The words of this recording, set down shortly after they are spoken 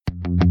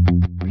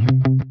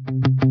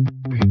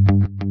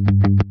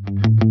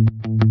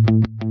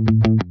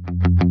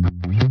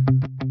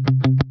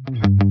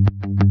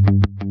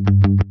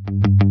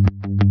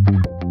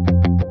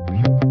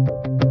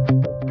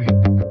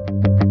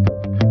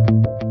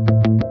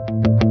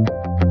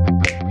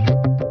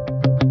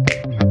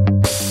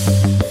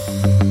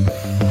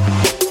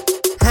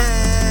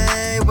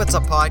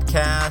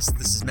podcast.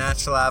 This is Matt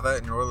Shalava,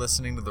 and you're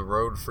listening to the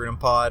Road Freedom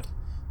Pod.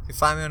 You can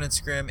find me on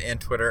Instagram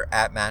and Twitter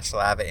at Matt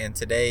Shalava, and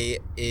today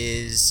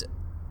is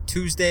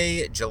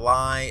Tuesday,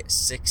 July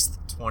 6th,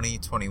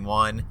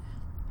 2021.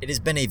 It has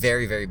been a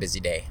very, very busy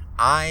day.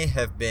 I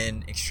have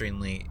been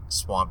extremely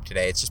swamped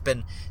today. It's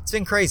been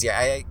crazy.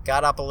 I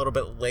got up a little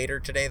bit later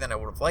today than I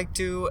would have liked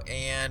to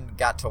and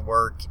got to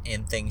work,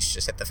 and things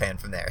just hit the fan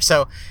from there.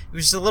 So it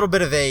was just a little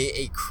bit of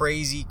a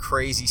crazy,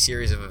 crazy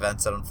series of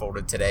events that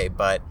unfolded today,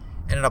 but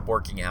ended up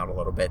working out a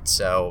little bit.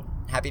 So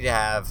happy to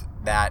have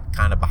that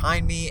kind of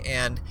behind me,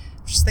 and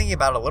just thinking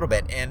about it a little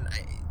bit. And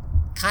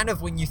kind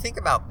of when you think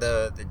about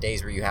the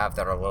days where you have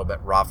that are a little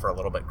bit rough or a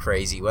little bit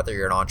crazy, whether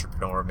you're an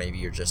entrepreneur, maybe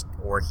you're just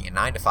working a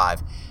 9 to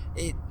 5,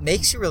 it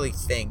makes you really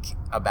think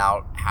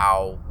about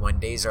how when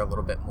days are a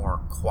little bit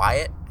more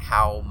quiet,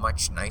 how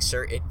much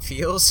nicer it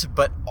feels,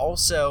 but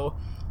also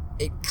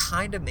it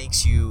kind of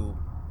makes you,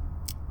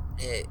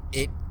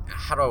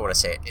 how do I want to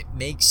say it? It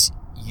makes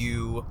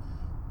you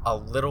a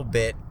little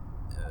bit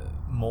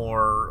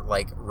more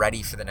like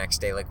ready for the next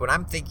day. Like when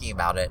I'm thinking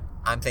about it,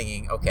 I'm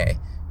thinking, okay,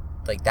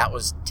 like that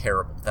was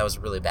terrible. That was a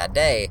really bad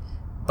day,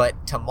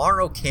 but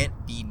tomorrow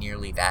can't be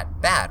nearly that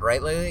bad,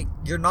 right? Like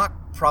you're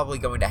not probably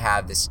going to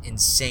have this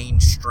insane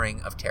string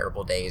of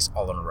terrible days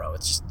all in a row.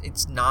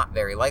 It's not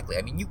very likely.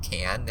 I mean, you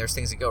can, there's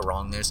things that go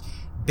wrong. There's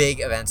big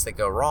events that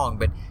go wrong,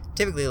 but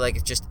typically like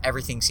if just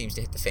everything seems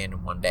to hit the fan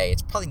in one day,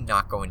 it's probably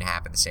not going to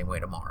happen the same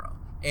way tomorrow.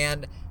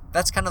 And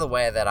that's kind of the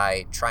way that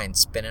I try and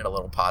spin it a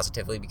little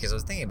positively, because I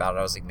was thinking about it.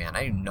 I was like, man,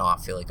 I do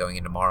not feel like going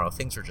in tomorrow.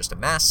 Things were just a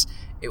mess.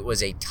 It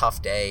was a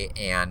tough day,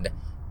 and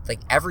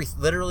like every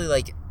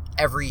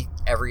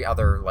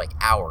other like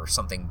hour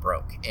something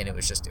broke, and it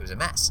was a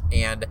mess.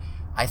 And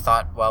I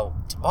thought,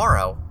 well,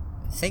 tomorrow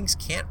things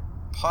can't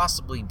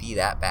possibly be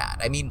that bad.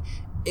 I mean,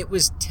 it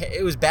was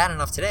bad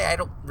enough today. I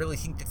don't really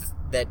think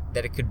that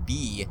it could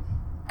be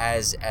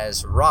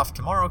as rough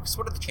tomorrow, because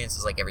what are the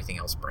chances like everything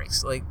else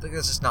breaks? Like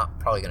that's just not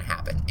probably going to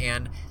happen.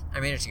 And I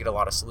managed to get a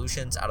lot of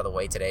solutions out of the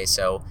way today,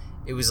 so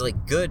it was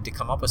like good to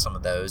come up with some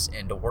of those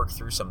and to work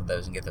through some of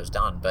those and get those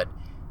done. But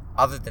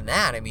other than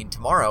that, I mean,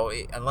 tomorrow,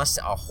 unless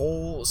a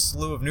whole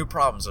slew of new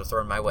problems are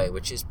thrown my way,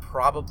 which is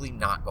probably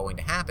not going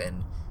to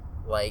happen,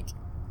 like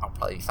I'll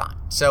probably be fine.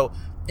 So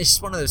it's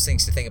just one of those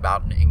things to think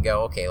about and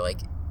go, okay,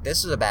 like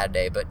this was a bad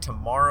day, but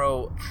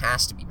tomorrow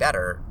has to be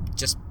better,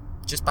 just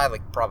by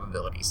like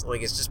probabilities.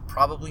 Like it's just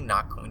probably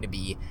not going to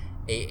be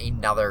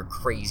another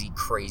crazy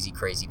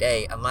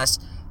day, unless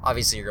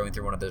obviously you're going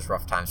through one of those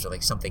rough times where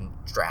like something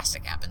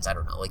drastic happens. I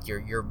don't know, like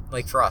you're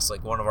like for us,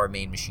 like one of our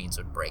main machines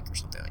would break or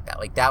something like that.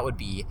 Like that would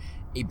be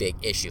a big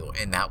issue,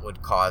 and that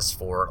would cause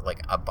for like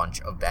a bunch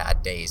of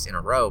bad days in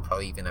a row,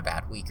 probably even a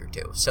bad week or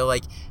two. So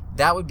like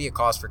that would be a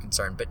cause for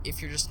concern. But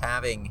if you're just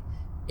having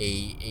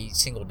a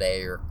single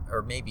day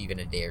or maybe even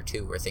a day or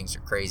two where things are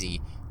crazy,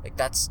 like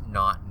that's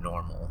not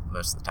normal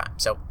most of the time.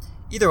 So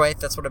either way,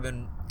 that's what I've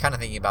been kind of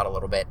thinking about a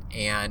little bit,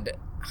 and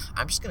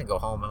I'm just going to go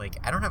home. And like,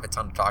 I don't have a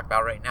ton to talk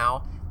about right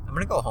now. I'm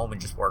going to go home and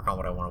just work on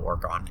what I want to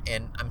work on.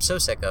 And I'm so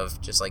sick of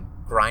just like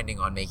grinding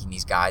on making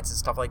these guides and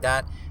stuff like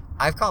that.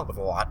 I've come up with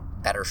a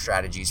lot better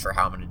strategies for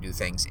how I'm going to do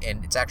things,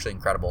 and it's actually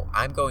incredible.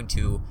 I'm going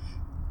to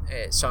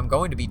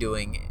be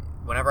doing,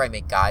 whenever I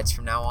make guides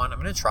from now on, I'm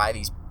going to try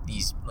these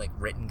like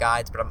written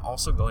guides, but I'm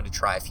also going to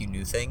try a few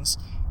new things.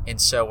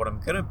 And so what I'm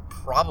going to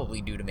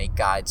probably do to make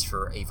guides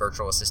for a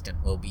virtual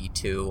assistant will be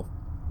to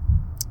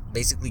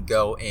basically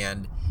go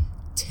and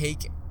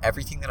take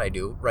everything that I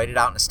do, write it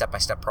out in a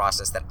step-by-step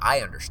process that I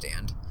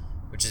understand,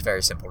 which is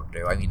very simple to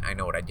do. I mean, I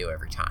know what I do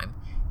every time.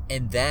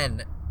 And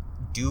then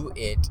do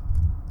it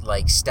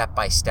like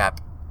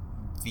step-by-step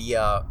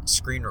via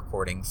screen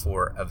recording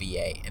for a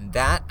VA. And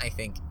that, I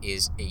think,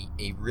 is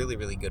a really,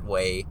 really good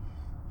way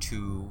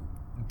to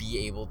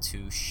be able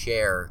to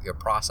share your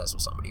process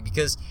with somebody,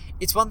 because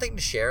it's one thing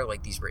to share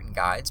like these written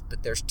guides,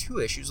 but there's two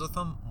issues with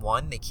them.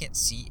 One, they can't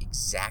see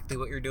exactly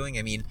what you're doing.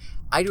 I mean,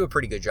 I do a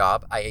pretty good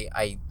job.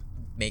 I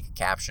make a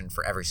caption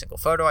for every single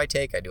photo I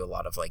take. I do a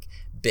lot of like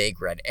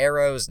big red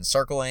arrows and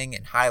circling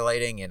and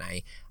highlighting, and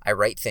I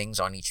write things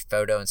on each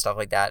photo and stuff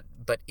like that,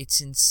 but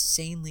it's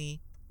insanely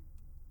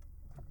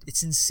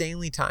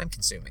time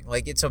consuming.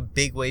 Like it's a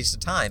big waste of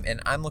time, and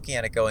I'm looking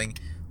at it going,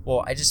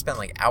 well, I just spent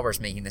like hours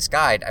making this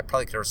guide. I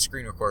probably could have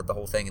screen recorded the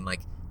whole thing in like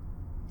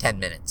 10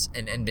 minutes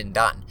and been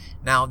done.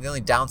 Now, the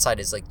only downside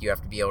is like you have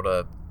to be able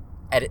to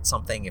edit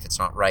something if it's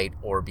not right,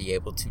 or be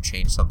able to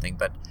change something.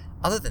 But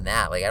other than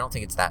that, like I don't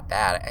think it's that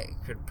bad. I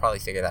could probably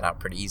figure that out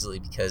pretty easily,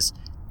 because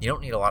you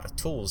don't need a lot of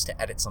tools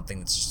to edit something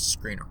that's just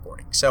screen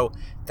recording. So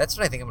that's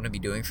what I think I'm going to be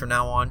doing from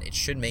now on. It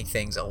should make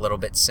things a little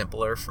bit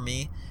simpler for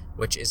me,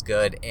 which is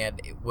good,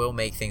 and it will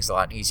make things a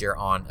lot easier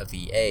on a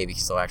VA,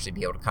 because they'll actually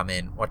be able to come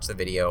in, watch the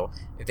video.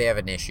 If they have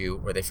an issue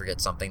or they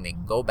forget something, they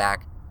can go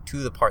back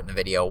to the part in the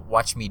video,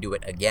 watch me do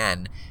it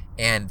again,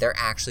 and they're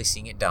actually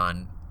seeing it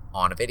done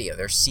on a video.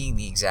 They're seeing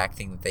the exact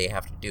thing that they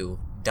have to do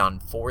done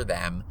for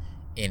them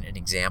in an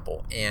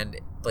example. And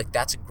like,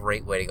 that's a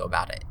great way to go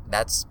about it.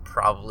 That's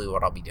probably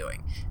what I'll be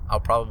doing. I'll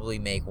probably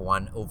make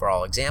one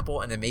overall example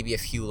and then maybe a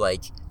few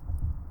like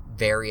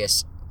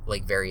various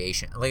like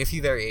a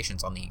few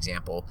variations on the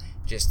example,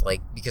 just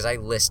like because I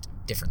list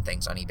different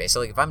things on eBay. So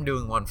like if I'm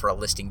doing one for a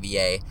listing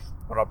VA,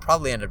 what I'll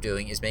probably end up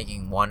doing is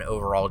making one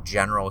overall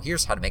general,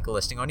 here's how to make a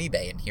listing on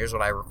eBay, and here's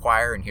what I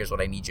require, and here's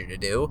what I need you to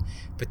do.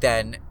 But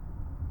then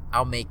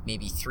I'll make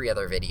maybe 3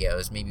 other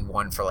videos, maybe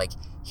one for like,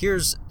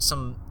 here's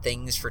some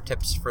things for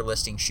tips for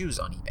listing shoes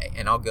on eBay.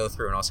 And I'll go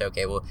through and I'll say,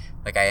 okay, well,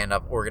 like I end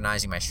up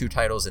organizing my shoe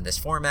titles in this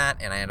format,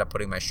 and I end up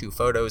putting my shoe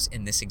photos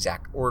in this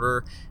exact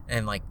order,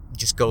 and like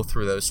just go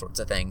through those sorts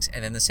of things.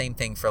 And then the same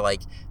thing for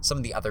like some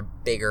of the other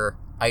bigger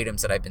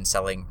items that I've been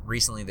selling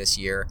recently this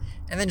year,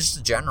 and then just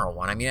a general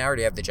one. I mean, I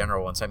already have the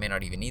general one, so I may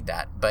not even need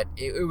that, but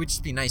it would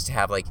just be nice to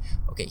have like,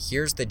 okay,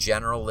 here's the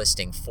general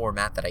listing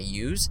format that I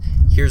use.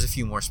 Here's a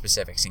few more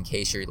specifics in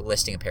case you're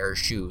listing a pair of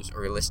shoes,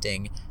 or you're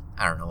listing,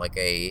 I don't know, like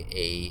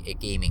a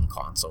gaming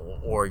console,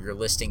 or you're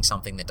listing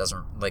something that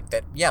doesn't like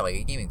that. Yeah, like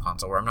a gaming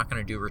console where I'm not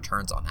going to do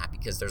returns on that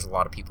because there's a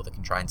lot of people that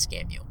can try and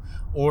scam you,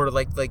 or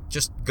like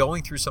just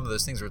going through some of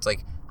those things where it's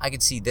like, I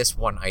could see this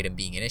one item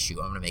being an issue.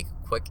 I'm going to make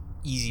a quick,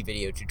 easy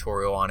video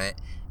tutorial on it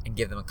and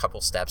give them a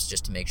couple steps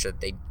just to make sure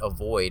that they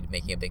avoid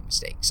making a big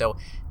mistake. So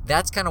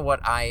that's kind of what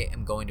I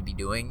am going to be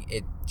doing.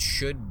 It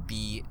should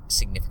be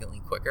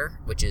significantly quicker,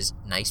 which is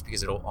nice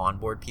because it'll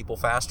onboard people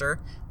faster,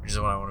 which is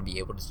what I want to be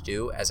able to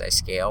do as I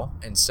scale.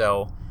 And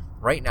so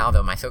right now,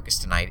 though, my focus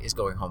tonight is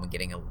going home and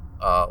getting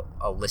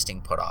a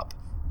listing put up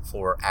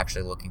for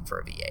actually looking for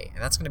a VA.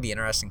 And that's going to be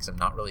interesting because I'm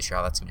not really sure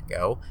how that's going to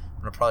go.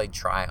 I'm going to probably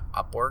try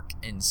Upwork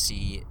and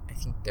see. I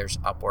think there's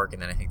Upwork,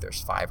 and then I think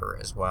there's Fiverr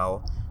as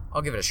well.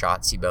 I'll give it a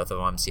shot, see both of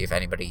them, see if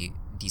anybody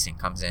decent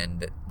comes in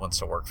that wants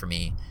to work for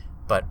me.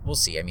 But we'll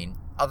see. I mean,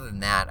 other than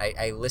that,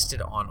 I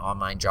listed on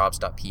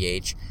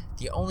onlinejobs.ph.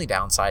 The only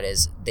downside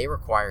is they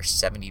require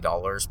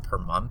 $70 per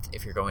month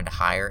if you're going to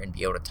hire and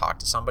be able to talk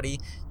to somebody.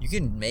 You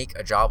can make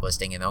a job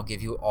listing and they'll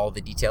give you all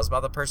the details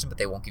about the person, but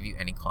they won't give you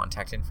any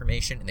contact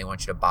information, and they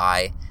want you to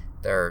buy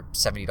their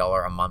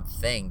 $70 a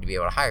month thing to be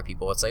able to hire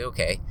people. It's like,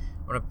 okay,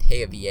 I'm going to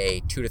pay a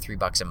VA $2 to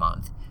 $3 a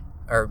month,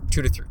 or $2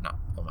 to $3, not,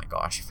 oh my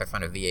gosh, if I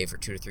find a VA for $2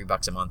 to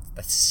 $3 a month,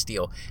 that's a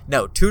steal.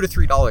 No, $2 to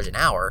 $3 an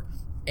hour.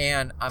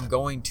 And I'm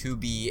going to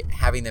be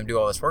having them do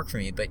all this work for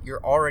me, but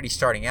you're already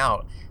starting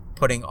out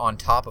putting on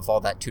top of all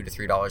that $2 to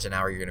 $3 an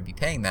hour you're going to be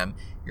paying them,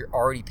 you're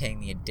already paying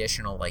the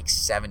additional like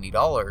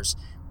 $70,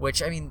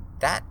 which, I mean,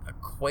 that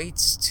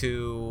equates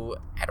to,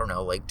 I don't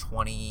know, like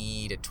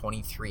 20 to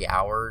 23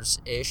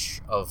 hours-ish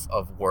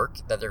of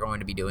work that they're going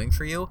to be doing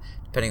for you,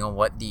 depending on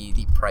what the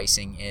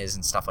pricing is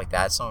and stuff like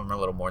that. Some of them are a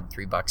little more than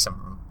 $3, some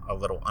of them a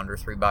little under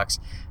 $3.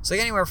 So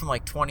like anywhere from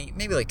like 20,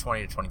 maybe like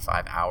 20 to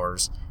 25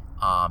 hours.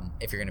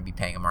 If you're going to be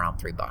paying them around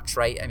 $3,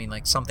 right? I mean,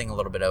 like something a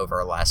little bit over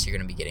or less, you're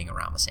going to be getting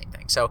around the same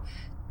thing. So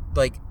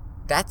like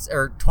that's,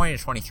 or 20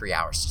 to 23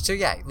 hours. So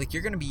yeah, like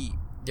they're going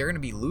to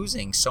be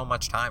losing so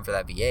much time for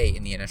that VA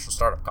in the initial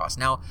startup cost.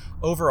 Now,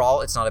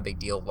 overall, it's not a big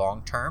deal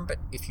long term, but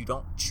if you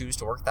don't choose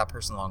to work with that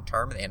person long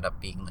term and they end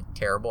up being like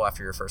terrible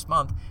after your first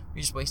month,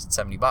 you just wasted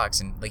 $70,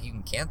 and like you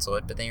can cancel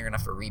it, but then you're going to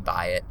have to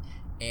rebuy it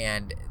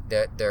and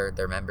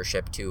their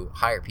membership to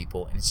hire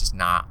people, and it's just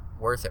not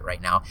worth it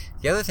right now.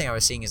 The other thing I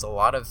was seeing is a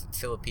lot of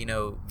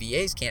Filipino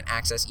VAs can't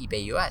access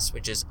eBay US,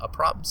 which is a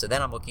problem. So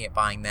then I'm looking at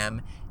buying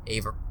them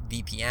a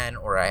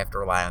VPN, or I have to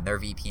rely on their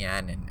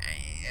VPN, and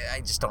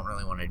I just don't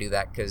really want to do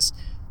that because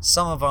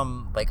some of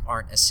them like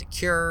aren't as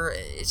secure.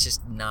 It's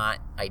just not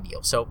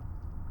ideal. So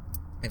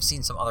I've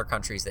seen some other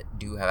countries that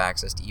do have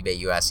access to eBay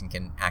US and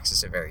can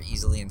access it very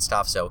easily and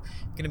stuff. So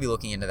I'm going to be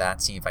looking into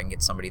that, seeing if I can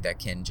get somebody that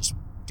can just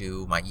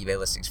do my eBay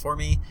listings for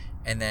me,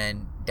 and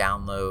then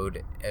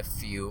download a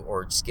few,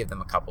 or just give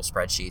them a couple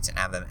spreadsheets and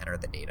have them enter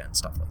the data and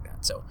stuff like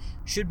that. So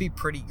should be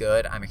pretty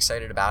good. I'm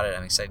excited about it.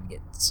 I'm excited to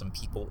get some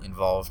people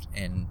involved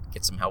and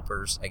get some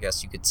helpers, I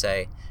guess you could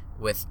say,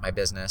 with my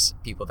business,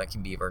 people that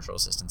can be virtual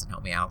assistants and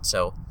help me out.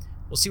 So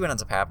we'll see what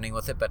ends up happening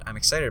with it, but I'm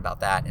excited about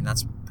that, and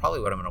that's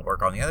probably what I'm going to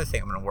work on. The other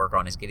thing I'm going to work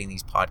on is getting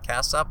these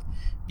podcasts up,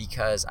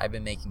 because I've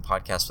been making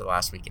podcasts for the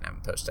last week and I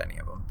haven't posted any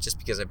of them, just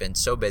because I've been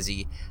so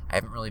busy. I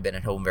haven't really been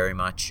at home very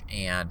much,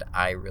 and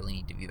I really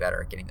need to be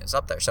better at getting those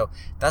up there. So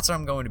that's what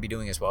I'm going to be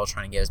doing as well,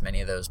 trying to get as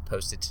many of those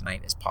posted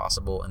tonight as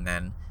possible, and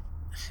then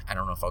I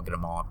don't know if I'll get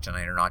them all up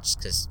tonight or not, just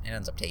because it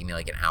ends up taking me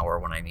like an hour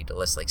when I need to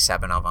list like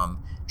 7 of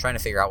them, trying to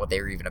figure out what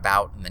they were even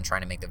about, and then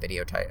trying to make the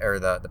video or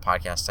the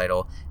podcast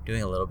title,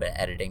 doing a little bit of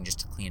editing just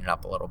to clean it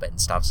up a little bit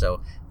and stuff.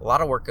 So a lot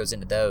of work goes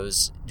into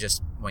those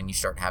just when you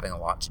start having a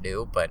lot to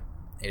do, but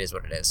it is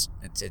what it is.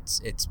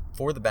 It's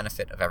for the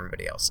benefit of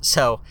everybody else.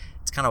 So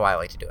it's kind of why I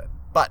like to do it.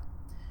 But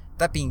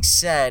that being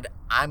said,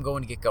 I'm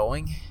going to get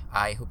going.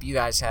 I hope you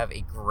guys have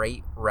a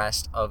great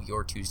rest of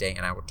your Tuesday,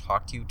 and I will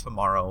talk to you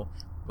tomorrow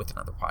with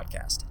another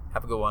podcast.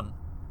 Have a good one.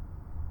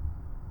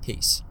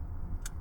 Peace.